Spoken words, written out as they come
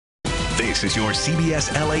This is your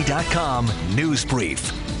CBSLA.com News Brief.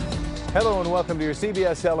 Hello and welcome to your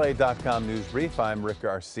CBSLA.com News Brief. I'm Rick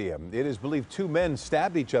Garcia. It is believed two men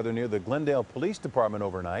stabbed each other near the Glendale Police Department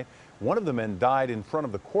overnight. One of the men died in front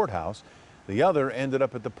of the courthouse. The other ended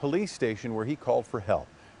up at the police station where he called for help.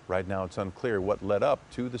 Right now it's unclear what led up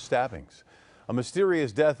to the stabbings. A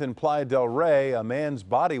mysterious death in Playa del Rey. A man's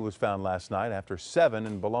body was found last night after 7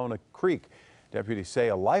 in Bologna Creek. Deputies say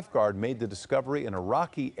a lifeguard made the discovery in a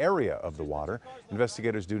rocky area of the water.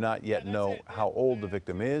 Investigators do not yet know how old the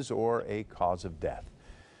victim is or a cause of death.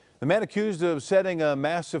 The man accused of setting a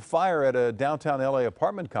massive fire at a downtown LA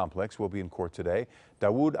apartment complex will be in court today.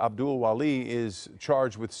 Dawood Abdul Wali is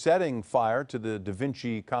charged with setting fire to the Da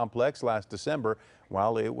Vinci complex last December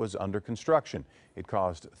while it was under construction. It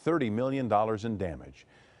caused $30 million in damage.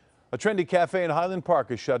 A trendy cafe in Highland Park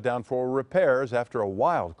is shut down for repairs after a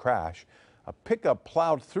wild crash. A pickup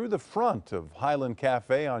plowed through the front of Highland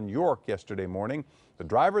Cafe on York yesterday morning. The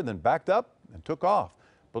driver then backed up and took off.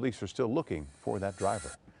 Police are still looking for that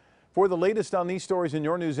driver. For the latest on these stories in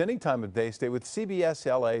your news any time of day, stay with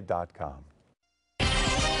CBSLA.com.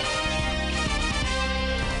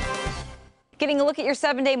 Getting a look at your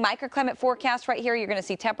 7-day microclimate forecast right here. You're going to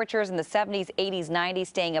see temperatures in the 70s, 80s, 90s,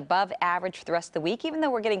 staying above average for the rest of the week, even though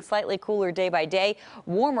we're getting slightly cooler day by day,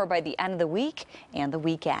 warmer by the end of the week and the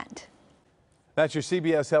weekend. That's your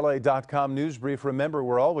CBSLA.com News Brief. Remember,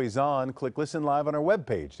 we're always on. Click Listen Live on our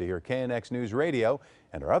webpage to hear KNX News Radio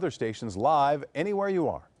and our other stations live anywhere you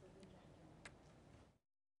are.